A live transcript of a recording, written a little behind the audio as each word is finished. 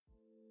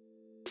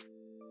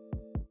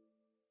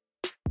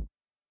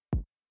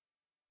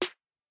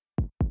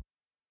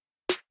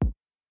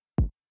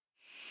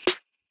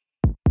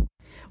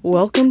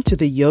Welcome to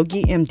the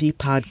Yogi MD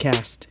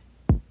podcast.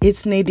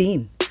 It's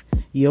Nadine,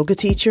 yoga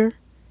teacher,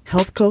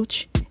 health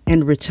coach,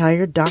 and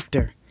retired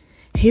doctor,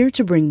 here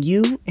to bring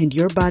you and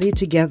your body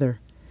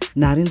together,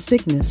 not in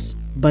sickness,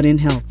 but in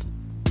health.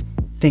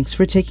 Thanks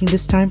for taking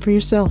this time for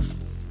yourself.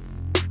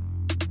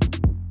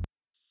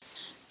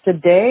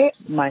 Today,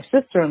 my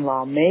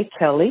sister-in-law, May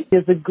Kelly,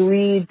 has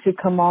agreed to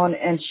come on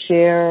and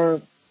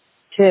share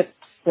tips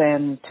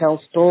and tell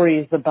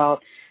stories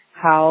about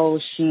how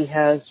she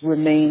has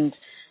remained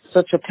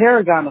such a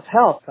paragon of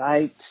health.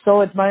 I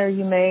so admire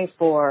you, May,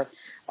 for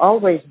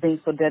always being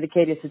so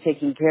dedicated to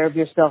taking care of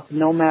yourself,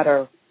 no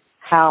matter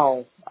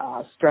how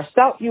stressed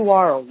out you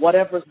are or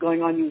whatever's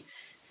going on. You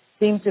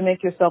seem to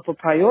make yourself a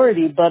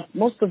priority, but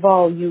most of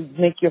all, you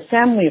make your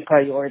family a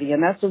priority,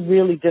 and that's a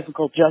really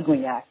difficult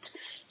juggling act.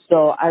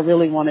 So I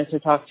really wanted to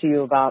talk to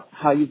you about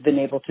how you've been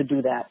able to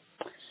do that.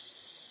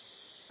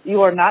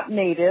 You are not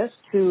native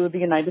to the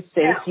United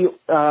States. No.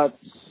 You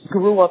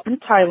grew up in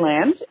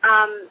Thailand.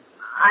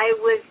 I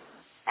was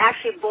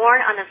actually born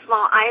on a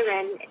small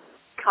island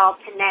called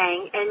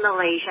Penang in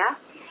Malaysia.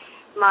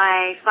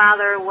 My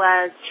father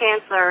was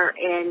chancellor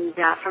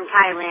from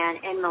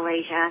Thailand in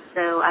Malaysia,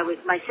 so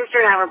my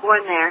sister and I were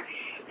born there.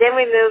 Then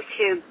we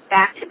moved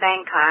back to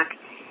Bangkok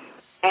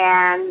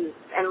and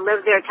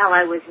lived there till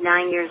I was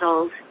 9 years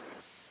old.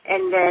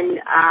 And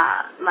then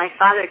my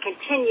father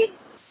continued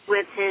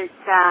with his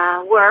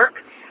work,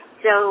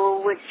 so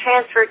was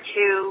transferred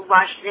to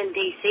Washington,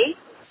 D.C.,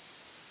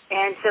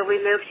 and so we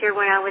moved here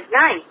when I was 9.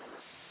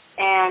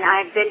 And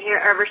I've been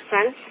here ever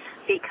since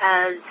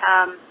because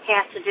it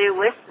has to do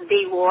with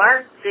the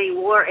war. The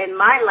war in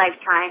my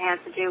lifetime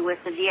has to do with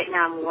the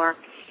Vietnam War.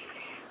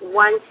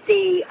 Once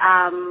the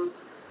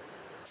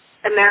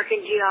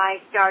American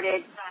GI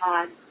started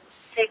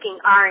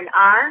taking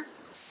R&R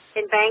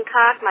in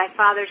Bangkok, my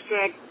father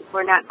said,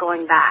 we're not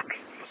going back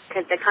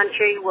because the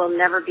country will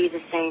never be the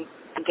same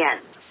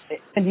again.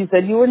 And you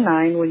said you were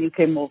 9 when you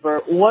came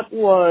over. What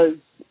was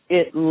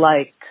it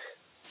like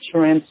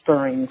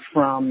transferring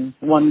from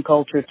one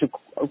culture to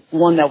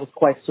one that was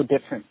quite so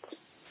different?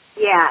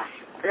 Yes,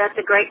 that's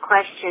a great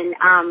question.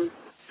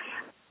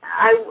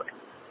 I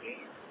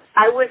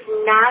was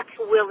not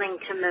willing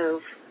to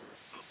move.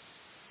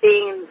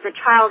 Being the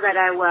child that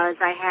I was,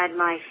 I had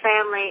my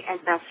family and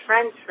best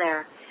friends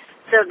there.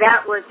 So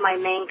that was my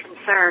main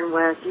concern,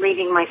 was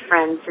leaving my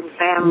friends and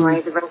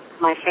family, the rest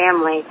of my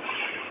family,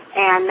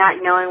 and not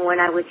knowing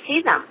when I would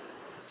see them.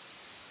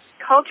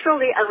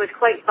 Culturally, I was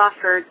quite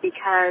buffered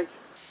because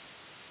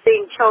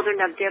being children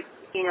of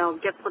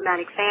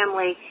diplomatic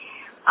family,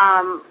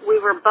 we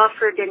were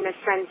buffered in the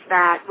sense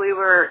that we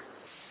were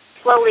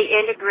slowly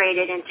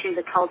integrated into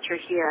the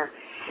culture here.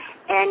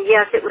 And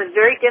yes, it was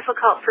very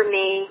difficult for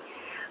me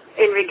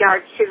in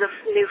regards to the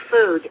new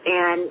food,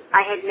 and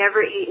I had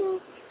never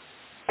eaten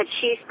a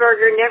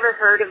cheeseburger, never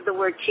heard of the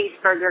word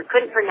cheeseburger,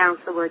 couldn't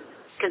pronounce the word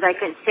because I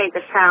couldn't say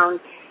the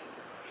sound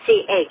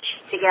CH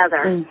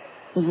together.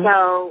 Mm-hmm.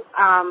 So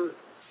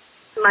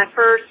my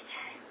first,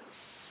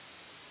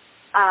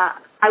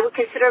 I would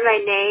consider my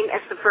name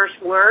as the first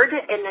word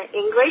in the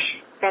English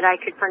that I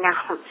could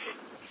pronounce.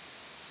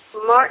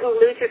 Martin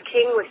Luther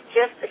King was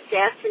just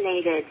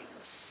assassinated.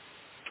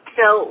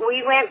 So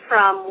we went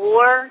from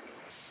war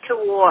to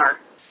war.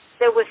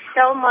 There was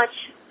so much.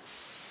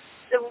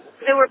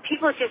 There were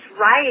people just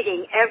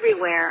rioting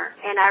everywhere,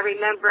 and I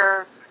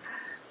remember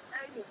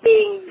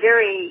being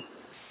very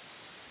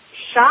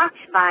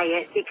shocked by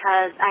it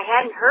because I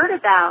hadn't heard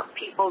about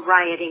people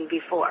rioting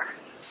before.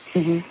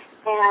 Mm-hmm.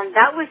 And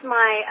that was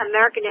my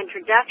American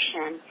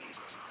introduction.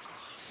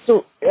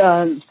 So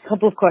a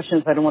couple of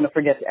questions I don't want to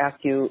forget to ask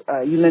you.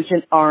 You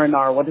mentioned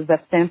R&R. What does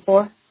that stand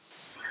for?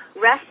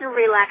 Rest and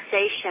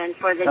relaxation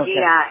for the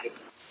GIs.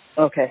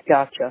 Okay,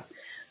 gotcha.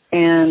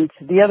 And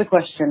the other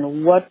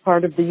question, what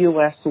part of the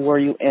U.S. were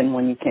you in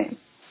when you came?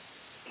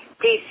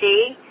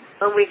 D.C.,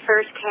 when we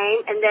first came,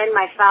 and then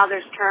my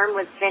father's term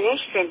was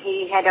finished, and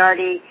he had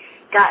already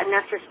gotten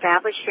us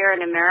established here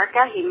in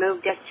America. He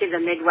moved us to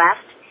the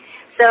Midwest.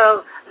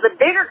 So the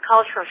bigger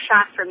cultural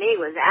shock for me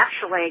was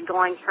actually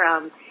going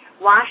from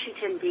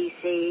Washington,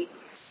 D.C.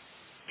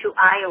 to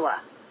Iowa,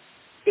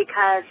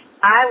 because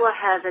Iowa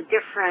has a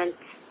different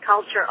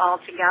culture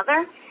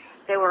altogether.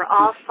 They were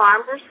all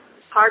farmers,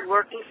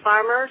 hard-working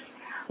farmers,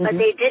 but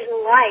they didn't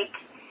like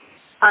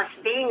us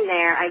being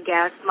there, I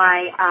guess.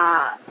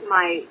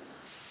 My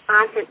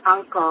aunt and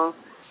uncle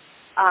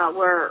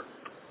were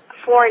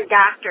foreign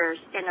doctors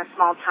in a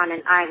small town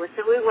in Iowa,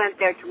 so we went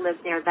there to live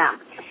near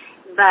them.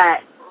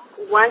 But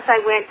once I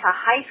went to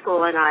high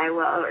school in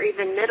Iowa, or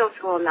even middle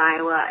school in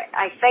Iowa,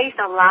 I faced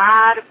a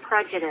lot of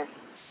prejudice.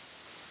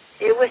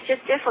 It was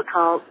just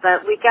difficult,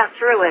 but we got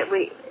through it.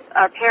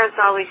 Our parents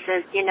always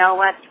said, you know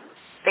what,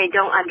 they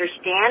don't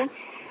understand.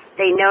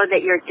 They know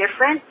that you're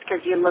different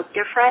because you look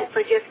different, so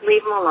just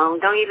leave them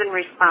alone. Don't even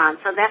respond.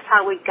 So that's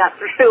how we got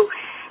through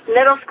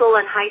middle school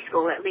and high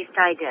school, at least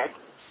I did.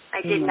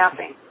 I did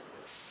nothing.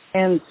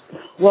 And,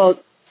 well,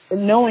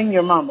 knowing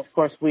your mom, of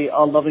course, we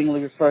all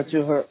lovingly refer to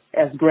her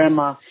as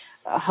Grandma.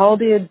 How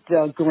did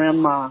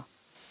Grandma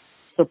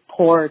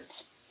support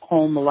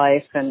home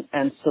life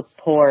and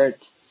support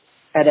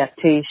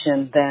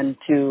adaptation than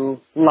to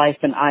life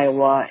in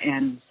Iowa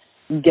and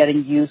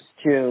getting used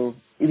to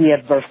the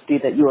adversity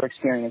that you were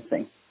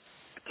experiencing?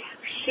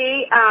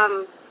 She,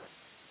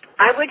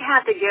 I would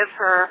have to give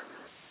her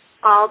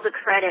all the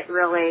credit,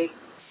 really,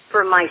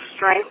 for my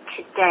strength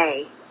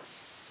today.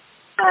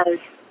 Because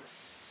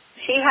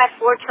she had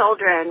 4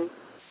 children,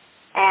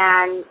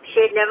 and she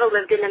had never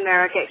lived in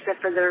America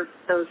except for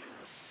those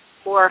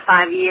 4 or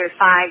 5 years,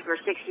 5 or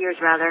 6 years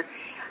rather,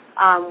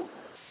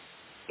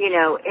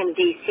 in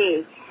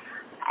D.C.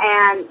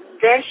 And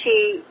then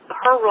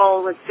her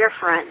role was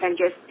different than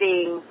just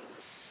being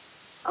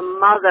a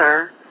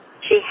mother.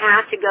 She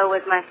had to go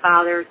with my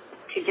father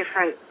to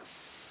different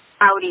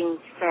outings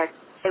that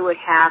they would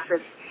have.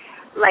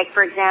 Like,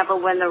 for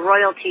example, when the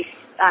royalty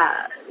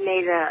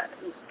made a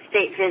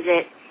state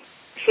visit,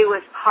 she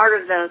was part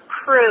of the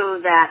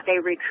crew that they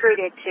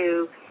recruited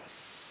to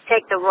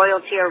take the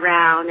royalty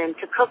around and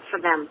to cook for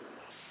them.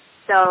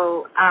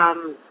 So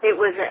it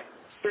was a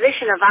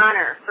position of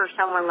honor for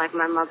someone like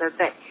my mother,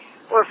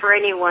 or for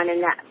anyone in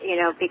that,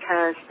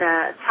 because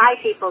the Thai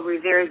people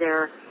revere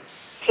their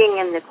king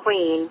and the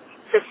queen.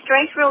 The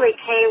strength really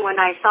came when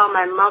I saw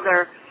my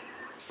mother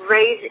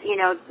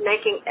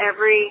making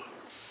every,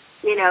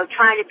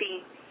 trying to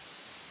be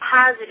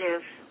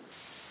positive.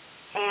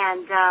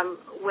 And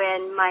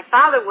when my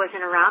father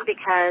wasn't around,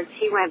 because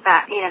he went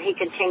back, he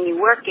continued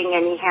working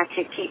and he had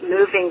to keep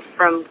moving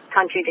from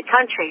country to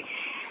country.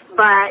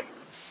 But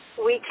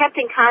we kept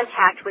in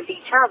contact with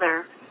each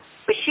other.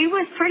 But she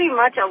was pretty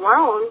much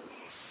alone.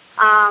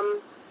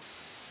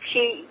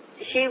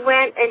 She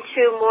went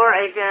into more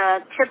of a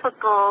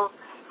typical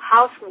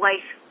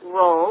housewife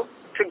role,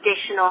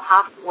 traditional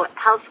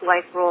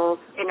housewife role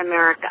in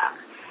America,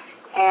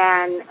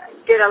 and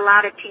did a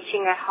lot of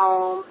teaching at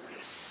home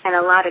and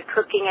a lot of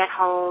cooking at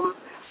home.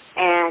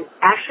 And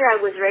actually,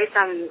 I was raised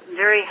on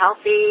very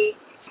healthy,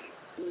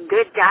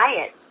 good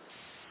diet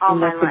all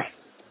my life.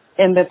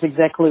 And that's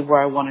exactly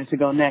where I wanted to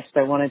go next.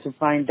 I wanted to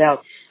find out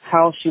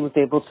how she was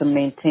able to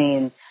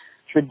maintain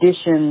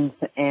traditions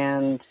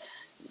and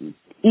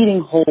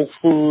eating whole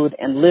food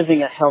and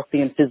living a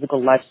healthy and physical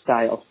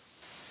lifestyle.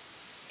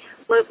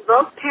 Well,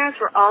 both parents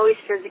were always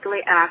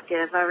physically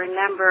active. I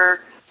remember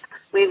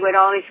we would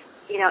always,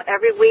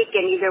 every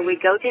weekend, either we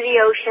go to the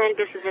ocean,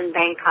 this is in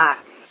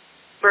Bangkok,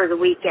 for the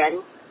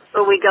weekend,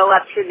 or we go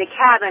up to the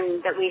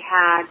cabin that we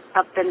had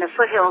up in the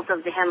foothills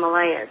of the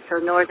Himalayas, so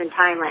northern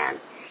Thailand.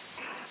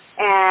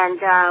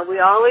 And we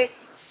always,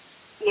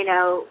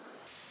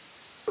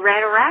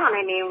 ran around.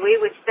 I mean, we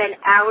would spend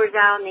hours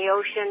out in the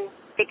ocean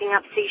picking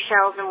up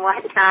seashells and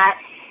whatnot.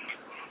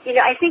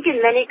 I think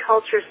in many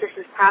cultures this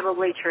is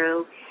probably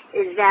true,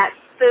 is that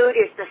food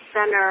is the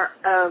center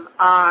of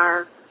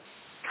our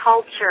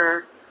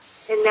culture,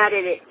 in that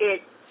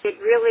it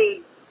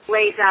really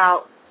lays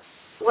out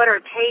what our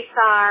tastes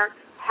are,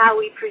 how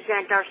we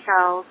present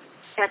ourselves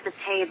at the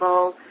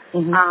table,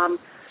 and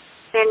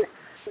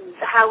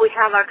how we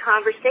have our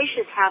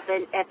conversations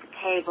happen at the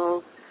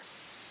table,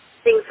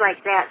 things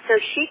like that. So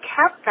she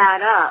kept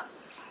that up,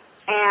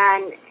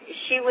 and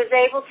she was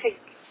able to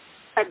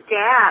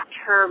adapt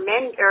her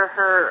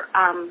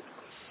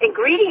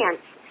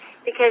ingredients,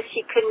 because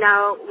she could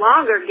no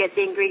longer get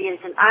the ingredients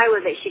in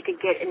Iowa that she could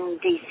get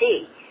in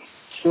D.C.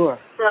 Sure.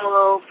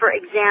 So, for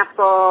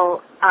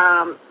example,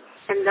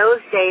 in those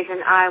days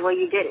in Iowa,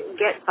 you didn't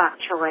get bok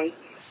choy.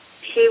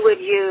 She would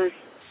use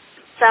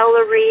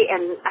celery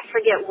and I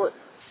forget what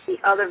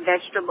the other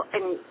vegetable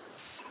and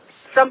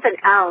something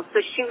else.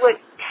 So she would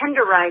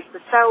tenderize the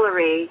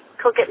celery,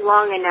 cook it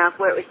long enough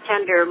where it was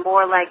tender,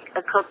 more like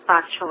a cooked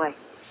bok choy.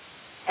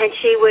 And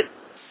she would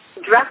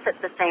dress it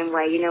the same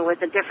way, with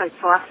the different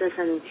sauces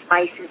and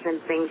spices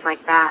and things like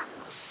that.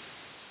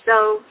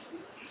 So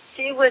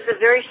she was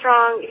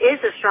is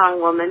a strong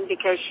woman,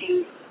 because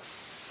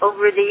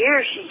over the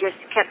years, she just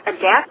kept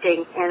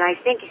adapting. And I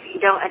think if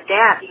you don't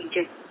adapt, you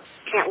just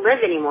can't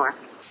live anymore.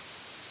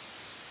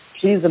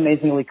 She's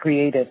amazingly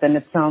creative, and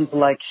it sounds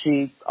like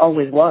she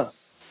always was,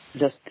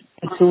 just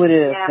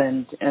intuitive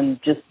and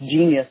just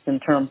genius in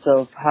terms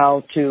of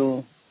how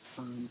to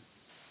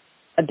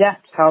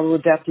adapt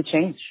to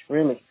change,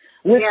 really.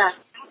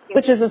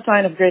 Which is a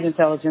sign of great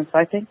intelligence,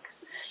 I think.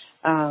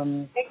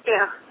 Thank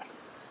you.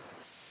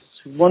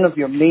 One of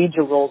your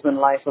major roles in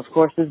life, of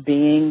course, is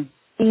being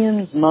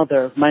Ian's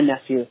mother, my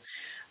nephew.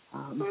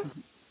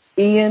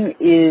 Ian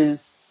is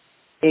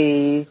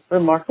a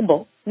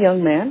remarkable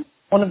young man,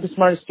 one of the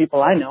smartest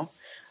people I know.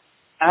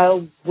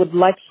 I would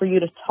like for you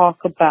to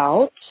talk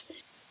about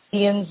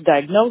Ian's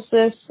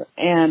diagnosis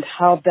and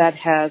how that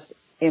has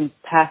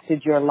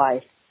impacted your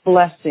life.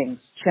 Blessings,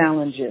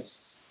 challenges,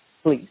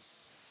 please.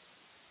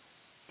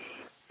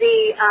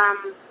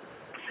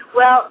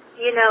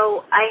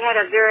 I had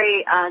a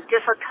very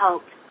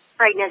difficult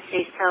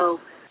pregnancy, so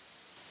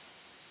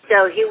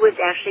he was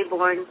actually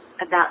born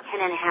about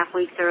 10 and a half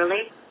weeks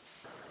early.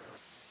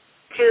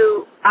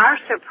 To our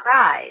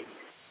surprise,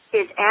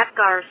 his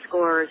APGAR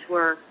scores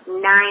were 9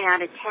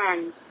 out of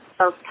 10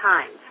 both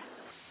times.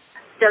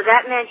 So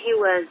that meant he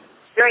was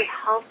very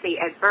healthy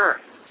at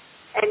birth.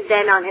 And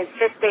then on his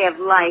 5th day of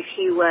life,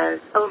 he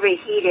was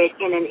overheated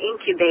in an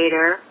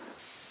incubator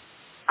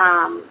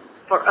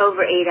for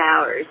over 8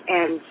 hours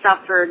and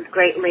suffered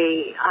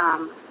greatly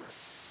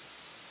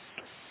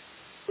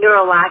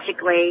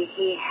neurologically.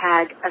 He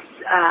had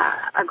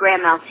a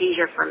grand mal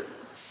seizure from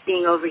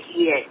being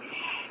overheated.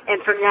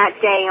 And from that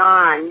day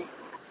on,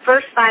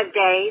 first 5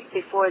 days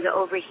before the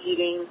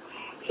overheating,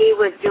 he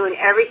was doing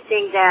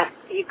everything that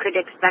you could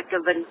expect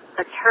of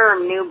a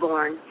term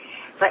newborn.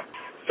 But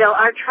so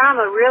our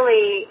trauma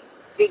really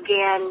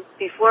began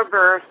before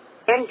birth,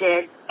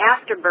 ended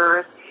after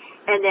birth,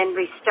 and then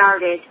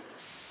restarted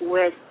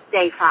with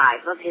day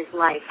 5 of his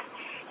life.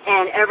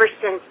 And ever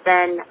since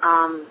then,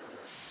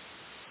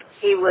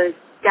 he was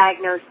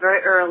diagnosed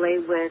very early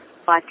with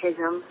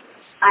autism.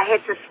 I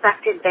had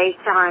suspected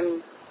based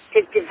on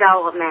his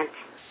development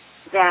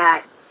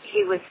that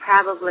he was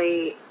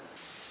probably,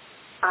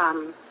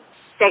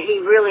 that he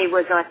really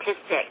was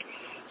autistic.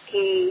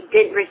 He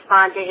didn't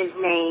respond to his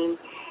name.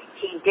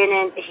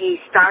 He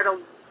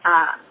startled,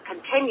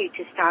 continued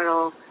to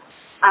startle,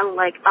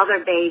 unlike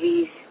other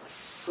babies.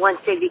 Once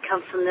they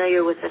become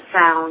familiar with the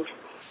sound,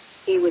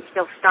 he would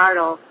still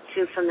startle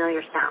to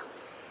familiar sounds.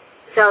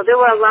 So there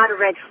were a lot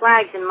of red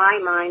flags in my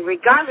mind,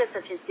 regardless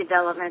of his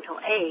developmental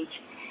age.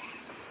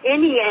 In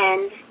the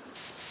end,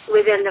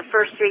 within the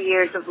first 3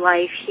 years of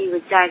life, he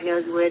was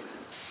diagnosed with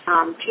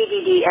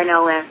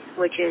PDD-NOS,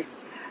 which is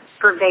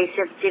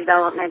pervasive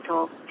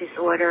developmental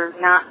disorder,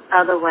 not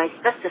otherwise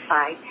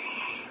specified.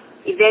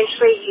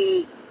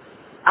 Eventually,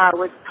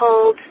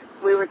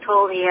 we were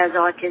told he has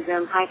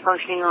autism,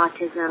 high-functioning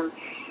autism,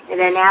 and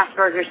then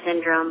Asperger's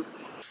syndrome.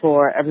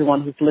 For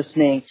everyone who's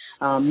listening,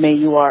 May,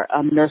 you are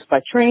a nurse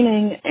by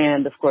training,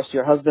 and of course,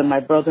 your husband, my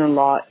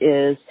brother-in-law,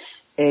 is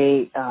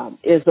a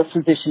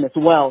physician as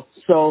well.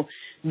 So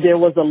there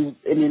was an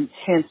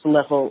intense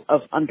level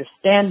of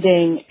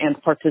understanding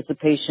and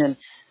participation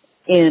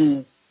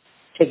in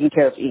taking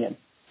care of Ian.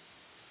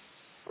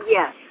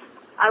 Yes,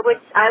 I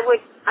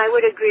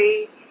would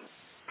agree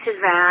to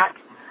that,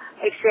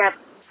 except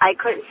I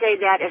couldn't say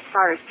that as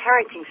far as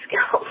parenting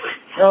skills.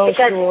 Oh,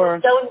 because sure. he was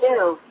so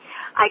new.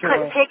 I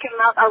couldn't pick him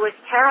up. I was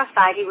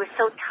terrified. He was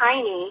so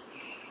tiny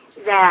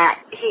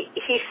that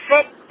he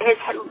fit, his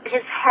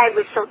head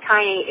was so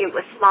tiny it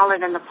was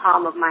smaller than the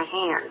palm of my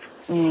hand.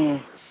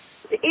 Mm.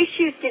 The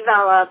issues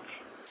developed,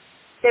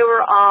 they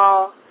were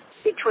all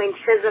between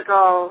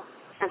physical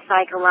and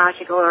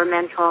psychological or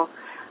mental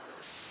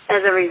as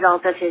a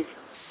result of his,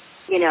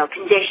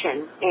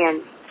 condition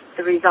and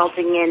the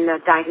resulting in the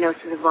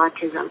diagnosis of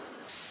autism.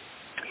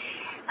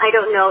 I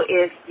don't know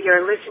if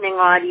your listening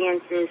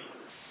audience is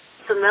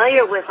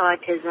familiar with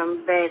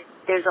autism, but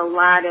there's a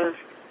lot of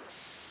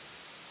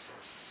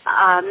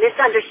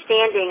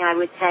misunderstanding, I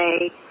would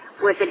say,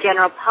 with the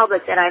general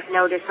public that I've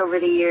noticed over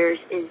the years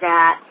is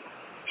that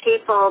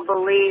people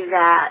believe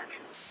that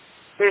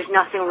there's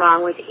nothing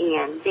wrong with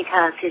Ian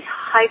because he's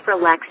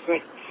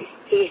hyperlexic.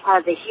 He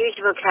has a huge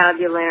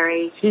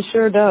vocabulary. He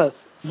sure does.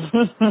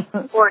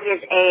 For his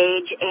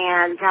age,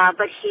 and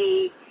but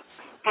he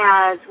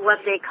has what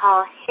they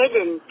call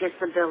hidden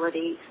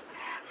disabilities.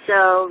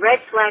 So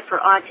red flag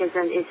for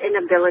autism is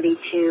inability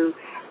to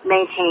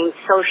maintain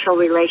social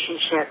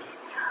relationships,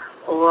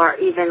 or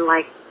even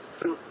a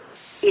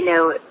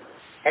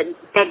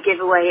dead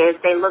giveaway is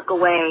they look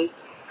away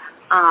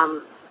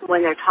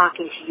when they're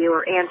talking to you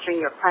or answering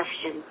your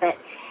questions. But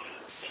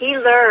he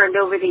learned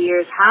over the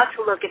years how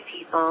to look at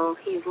people.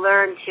 He's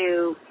learned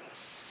to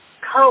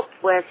cope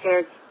with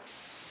his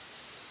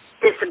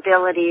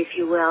disability, if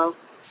you will.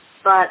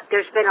 But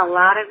there's been a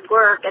lot of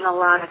work and a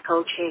lot of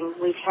coaching.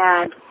 We've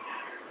had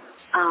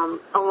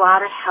a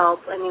lot of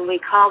help. I mean, we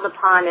called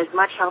upon as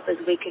much help as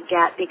we could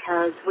get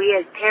because we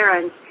as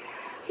parents,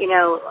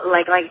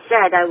 like I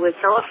said, I was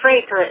so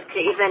afraid to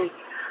even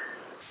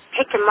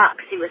pick him up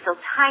because he was so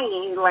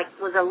tiny,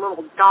 was a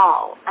little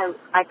doll.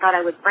 I thought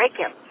I would break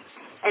him.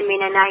 I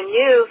mean, and I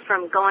knew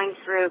from going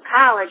through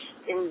college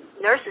in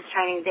nurses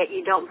training that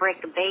you don't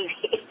break a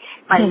baby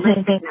by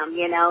lifting them,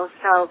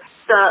 So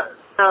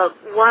the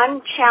one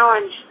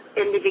challenge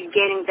in the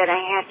beginning that I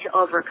had to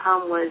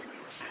overcome was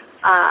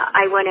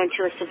I went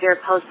into a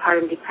severe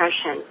postpartum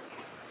depression.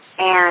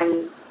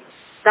 And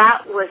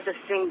that was the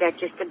thing that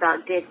just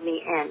about did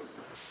me in.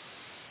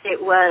 It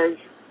was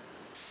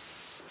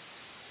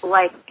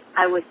like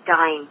I was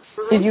dying.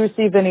 Did you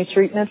receive any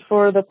treatment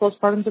for the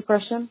postpartum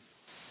depression?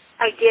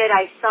 I did.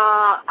 I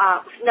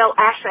saw, no,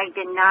 actually I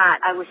did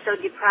not. I was so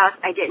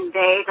depressed. I didn't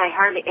bathe. I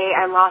hardly ate.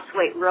 I lost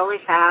weight really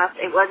fast.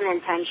 It wasn't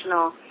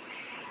intentional.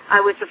 I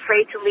was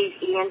afraid to leave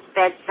Ian's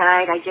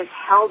bedside. I just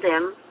held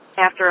him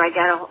after I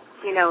got to,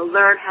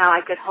 learn how I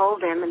could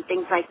hold him and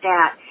things like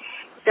that.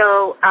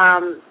 So,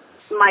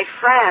 my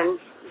friends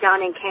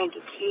down in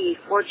Kankakee,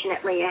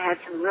 fortunately I had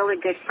some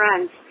really good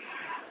friends.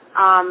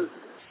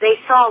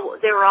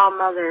 They were all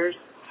mothers.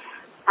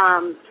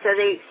 So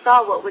they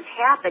saw what was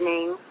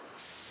happening.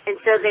 And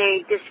so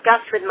they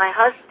discussed with my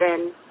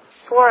husband,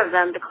 4 of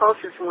them, the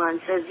closest one,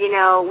 says,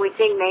 we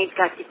think May's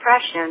got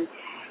depression.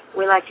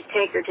 we like to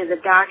take her to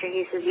the doctor.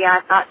 He says, yeah,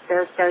 I thought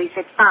so. So he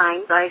said,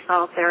 fine. So I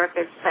saw a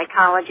therapist,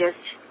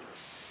 psychologist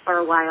for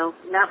a while.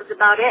 And that was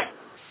about it.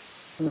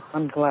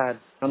 I'm glad.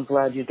 I'm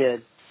glad you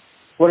did.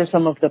 What are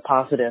some of the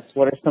positives?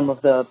 What are some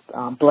of the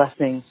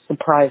blessings,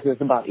 surprises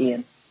about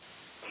Ian?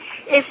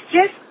 It's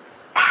just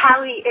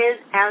how he is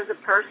as a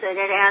person.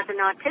 And as an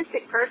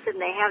autistic person,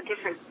 they have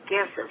different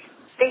gifts.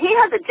 He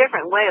has a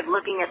different way of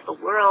looking at the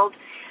world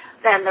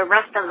than the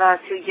rest of us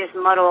who just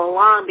muddle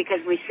along because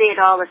we see it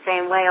all the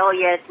same way. Oh,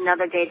 yeah, it's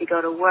another day to go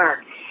to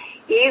work.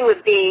 He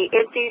would be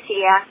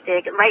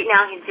enthusiastic. Right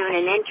now he's doing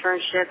an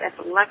internship at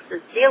the Lexus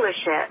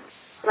dealership.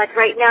 Like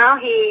right now,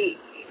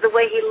 the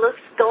way he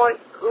looks to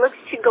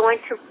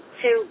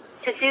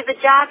do the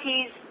job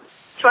he's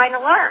trying to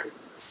learn.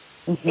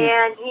 Mm-hmm.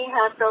 And he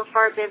has so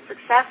far been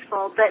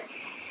successful. But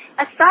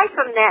aside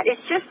from that,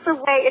 it's just the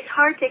way, it's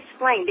hard to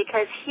explain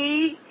because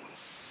he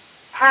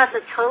has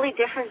a totally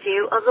different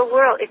view of the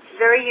world. It's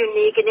very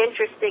unique and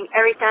interesting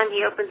every time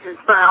he opens his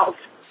mouth.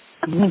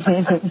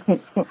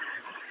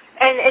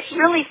 And it's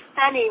really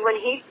funny when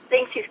he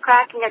thinks he's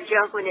cracking a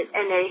joke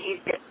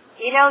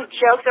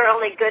jokes are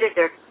only good if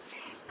they're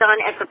done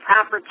at the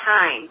proper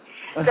time.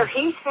 So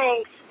he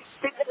thinks,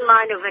 stupid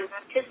mind of an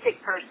autistic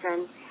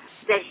person,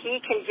 that he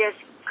can just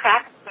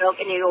crack a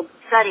joke and he'll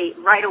study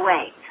right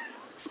away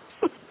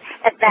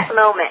at that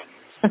moment.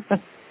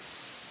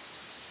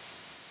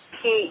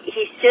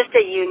 He's just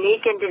a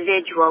unique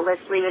individual.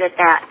 Let's leave it at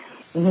that.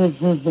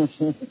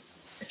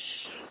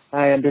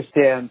 I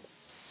understand.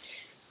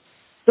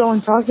 So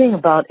in talking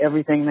about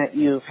everything that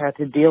you've had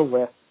to deal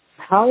with,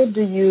 how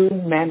do you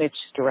manage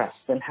stress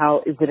and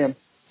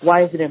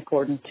why is it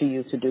important to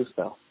you to do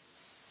so?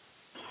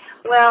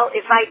 Well,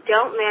 if I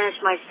don't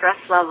manage my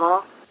stress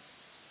level,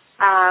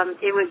 I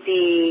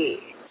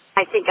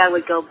think I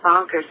would go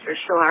bonkers for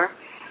sure.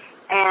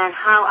 And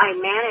how I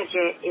manage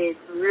it is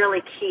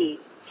really key.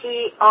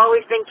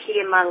 Always been key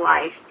in my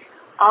life,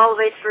 all the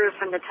way through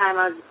from the time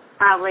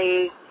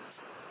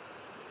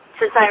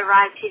since I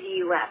arrived to the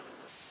U.S.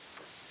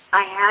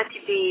 I had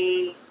to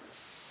be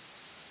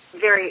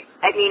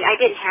I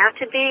didn't have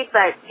to be,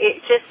 but it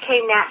just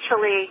came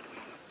naturally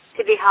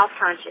to be health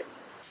conscious.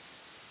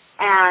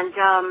 And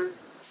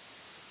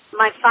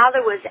my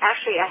father was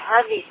actually a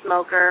heavy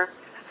smoker,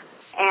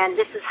 and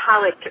this is how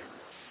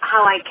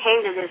I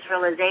came to this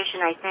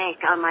realization, I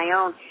think, on my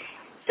own.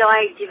 So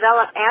I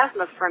developed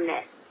asthma from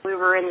it. We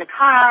were in the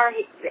car.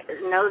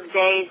 In those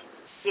days,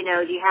 you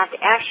have to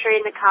ashtray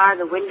in the car,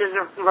 the windows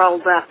are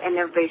rolled up, and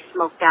everybody's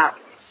smoked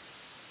out.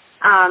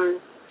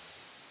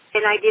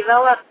 And I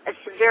developed a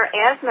severe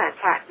asthma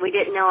attack. We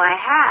didn't know I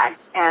had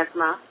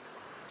asthma.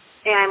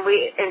 And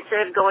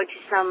instead of going to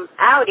some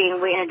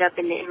outing, we ended up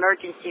in the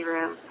emergency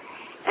room.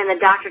 And the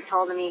doctor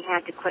told him he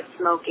had to quit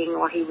smoking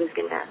or he was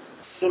going to,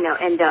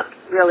 end up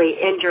really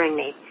injuring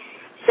me.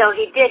 So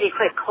he did. He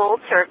quit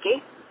cold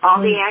turkey. All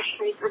the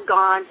ashtrays were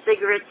gone.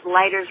 Cigarettes,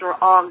 lighters were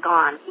all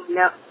gone. He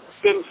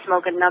didn't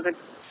smoke another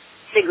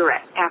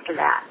cigarette after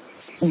that.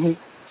 Mm-hmm.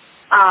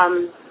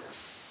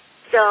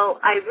 So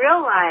I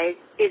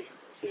realized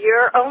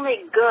you're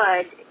only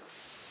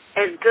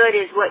as good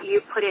as what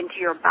you put into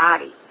your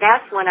body.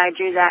 That's when I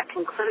drew that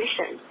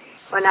conclusion,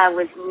 when I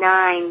was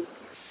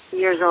 9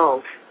 years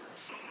old.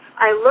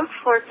 I look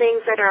for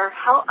things that are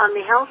on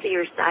the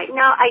healthier side.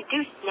 Now, I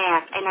do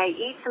snack and I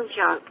eat some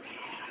junk,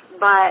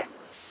 but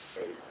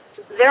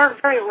they're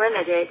very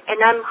limited, and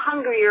I'm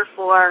hungrier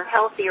for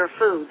healthier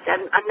foods.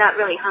 I'm not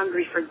really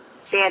hungry for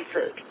bad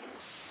food.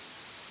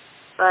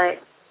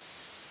 But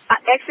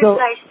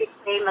exercise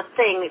became a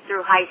thing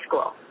through high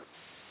school.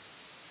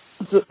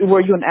 So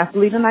were you an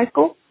athlete in high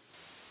school?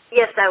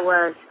 Yes, I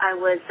was. I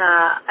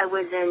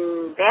was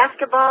in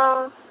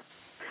basketball,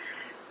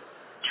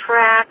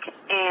 track,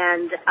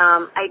 and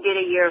I did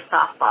a year of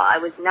softball. I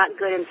was not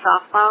good in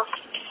softball,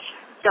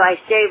 so I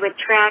stayed with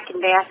track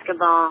and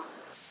basketball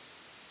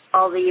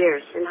all the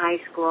years in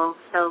high school.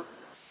 So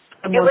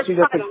it was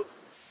fun.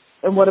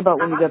 And what about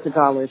when you got to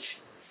college?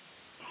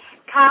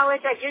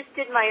 College, I just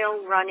did my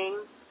own running,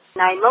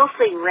 and I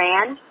mostly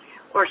ran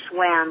or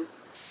swam.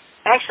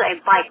 Actually,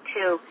 I biked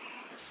too.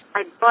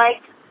 I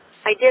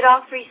did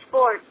all three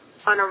sports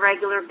on a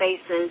regular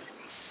basis,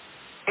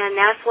 and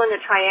that's when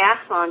the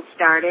triathlon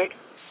started.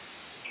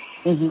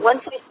 Mm-hmm.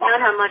 Once I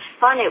found how much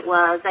fun it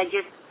was, I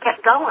just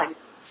kept going.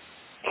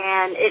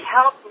 And it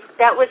helped.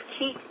 That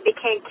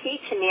became key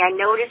to me. I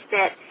noticed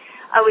that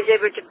I was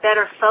able to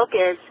better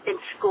focus in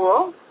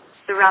school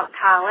throughout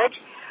college.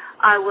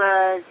 I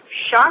was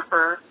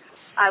sharper.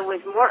 I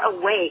was more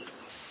awake.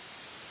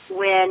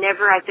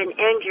 Whenever I've been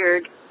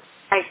injured,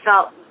 I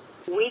felt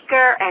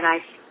weaker, and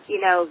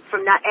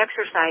from not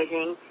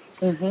exercising.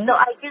 Mm-hmm. So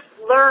I just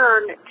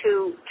learned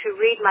to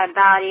read my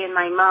body and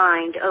my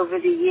mind over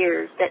the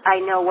years, that I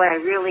know what I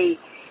really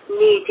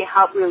need to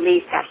help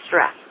relieve that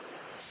stress,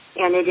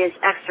 and it is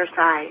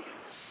exercise.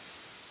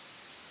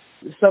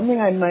 Something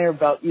I admire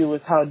about you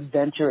is how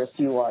adventurous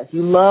you are.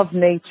 You love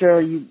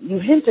nature. You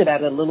hinted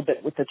at it a little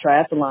bit with the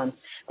triathlon.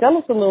 Tell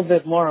us a little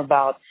bit more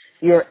about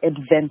your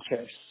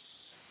adventures.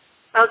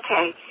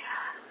 Okay.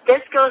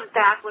 This goes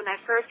back when I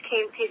first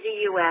came to the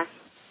U.S.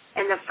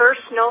 and the first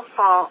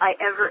snowfall I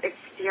ever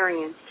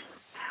experienced.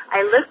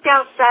 I looked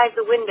outside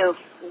the window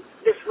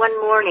this one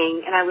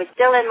morning, and I was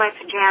still in my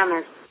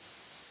pajamas.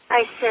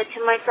 I said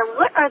to myself,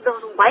 what are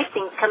those white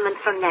things coming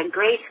from that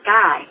gray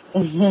sky?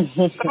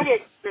 That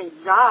is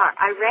bizarre.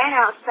 I ran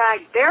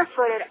outside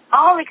barefooted,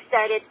 all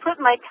excited,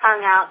 put my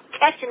tongue out,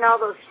 catching all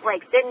those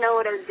flakes. Didn't know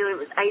what I was doing.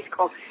 It was ice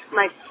cold.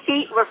 My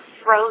feet were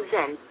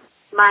frozen.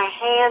 My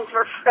hands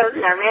were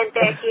frozen. I ran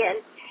back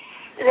in.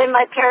 And then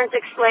my parents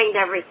explained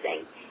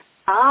everything.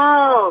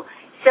 Oh,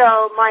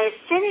 so my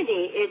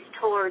affinity is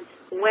towards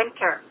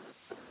winter.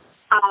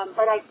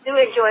 But I do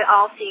enjoy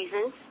all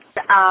seasons.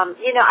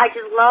 I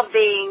just love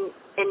being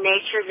in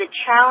nature. The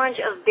challenge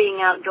of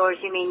being outdoors.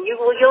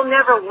 You'll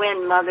never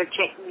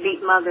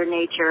beat Mother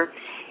Nature.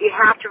 You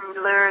have to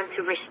learn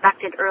to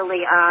respect it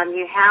early on.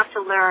 You have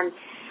to learn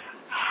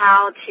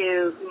how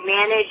to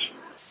manage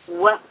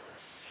what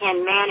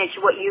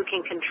you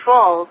can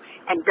control,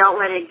 and don't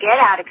let it get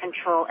out of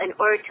control in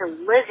order to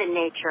live in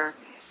nature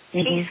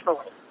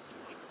peacefully.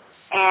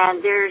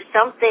 And there's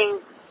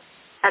something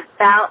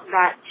about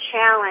that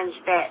challenge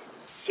that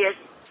just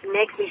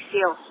makes me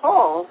feel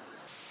whole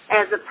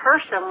as a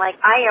person, like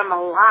I am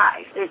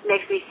alive. It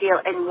makes me feel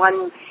in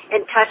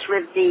touch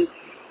with the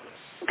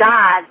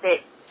God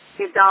that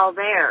is all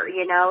there.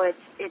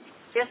 It's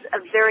just a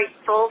very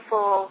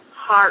soulful,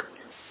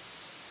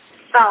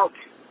 heartfelt,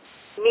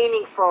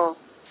 meaningful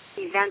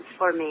events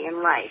for me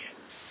in life.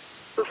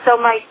 So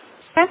my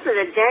sense of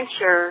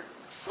adventure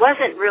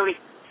wasn't really,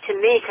 to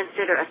me,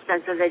 consider a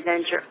sense of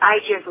adventure.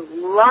 I just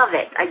love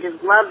it. I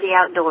just love the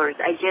outdoors.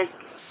 I just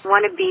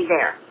want to be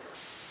there.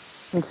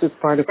 This is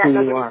part of who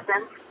you are.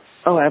 Sense?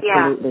 Oh,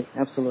 absolutely,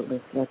 yeah. Absolutely.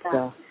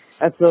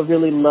 That's a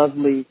really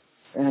lovely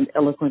and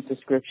eloquent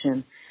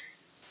description.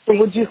 So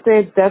would you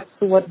say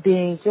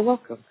you're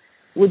welcome.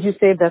 Would you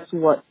say that's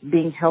what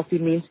being healthy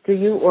means to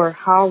you, or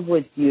how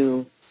would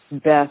you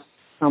best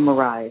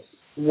summarize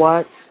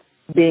what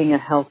being a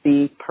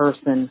healthy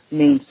person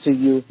means to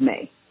you,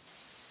 May?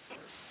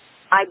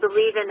 I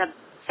believe in a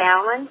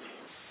balance,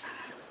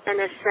 in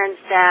the sense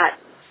that,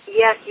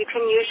 yes, you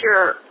can use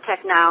your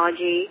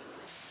technology.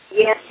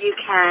 Yes, you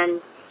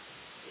can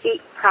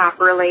eat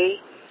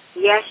properly.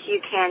 Yes, you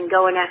can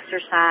go and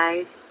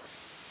exercise.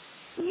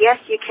 Yes,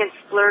 you can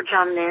splurge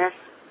on this.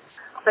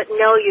 But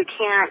no, you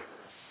can't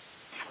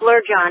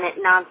splurge on it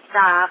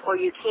nonstop, or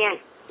you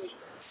can't.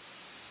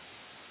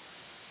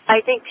 I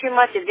think too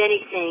much of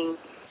anything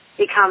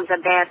becomes a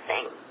bad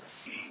thing.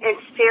 And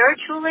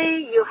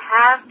spiritually,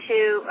 I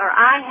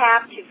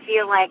have to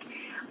feel like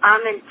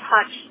I'm in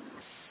touch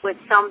with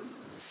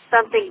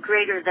something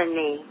greater than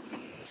me.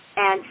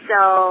 And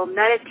so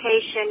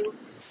meditation,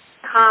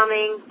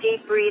 calming,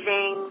 deep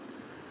breathing.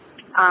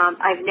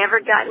 I've never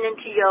gotten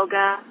into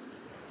yoga.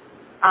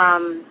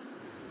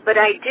 But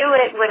I do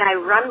it when I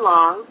run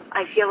long.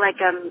 I feel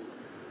like I'm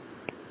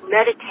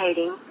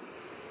meditating.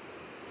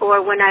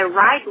 Or when I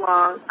ride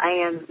long, I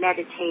am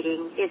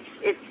meditating.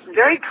 It's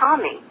very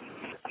calming.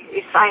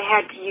 If I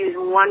had to use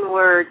one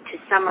word to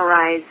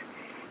summarize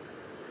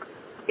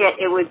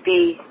it would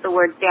be the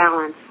word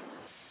balance.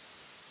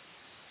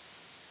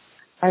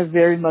 I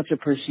very much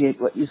appreciate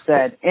what you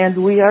said.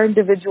 And we are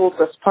individuals.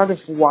 That's part of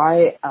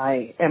why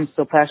I am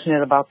so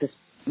passionate about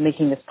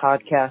making this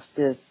podcast,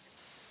 is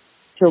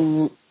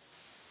to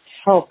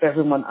help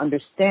everyone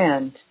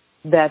understand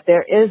that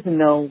there is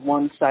no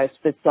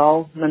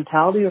one-size-fits-all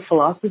mentality or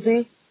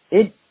philosophy.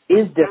 It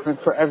is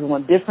different for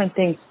everyone. Different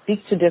things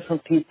speak to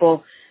different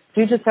people.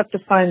 So you just have to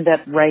find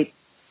that right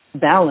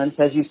balance,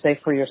 as you say,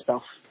 for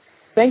yourself.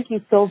 Thank you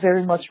so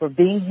very much for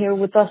being here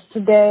with us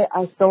today.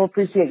 I so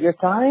appreciate your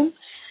time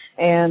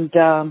and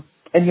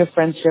your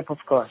friendship, of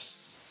course.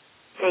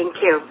 Thank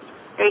you.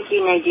 Thank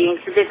you, Nadine,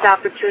 for this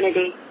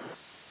opportunity.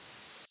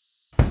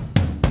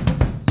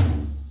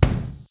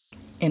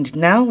 And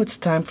now it's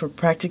time for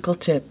practical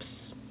tips.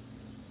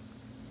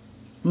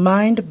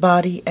 Mind,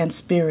 body, and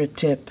spirit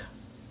tip.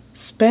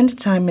 Spend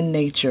time in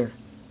nature.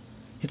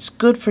 It's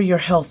good for your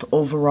health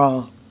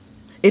overall.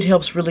 It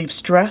helps relieve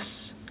stress,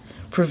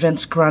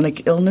 prevents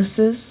chronic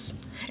illnesses,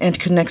 and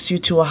connects you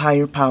to a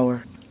higher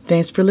power.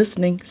 Thanks for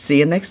listening. See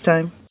you next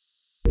time.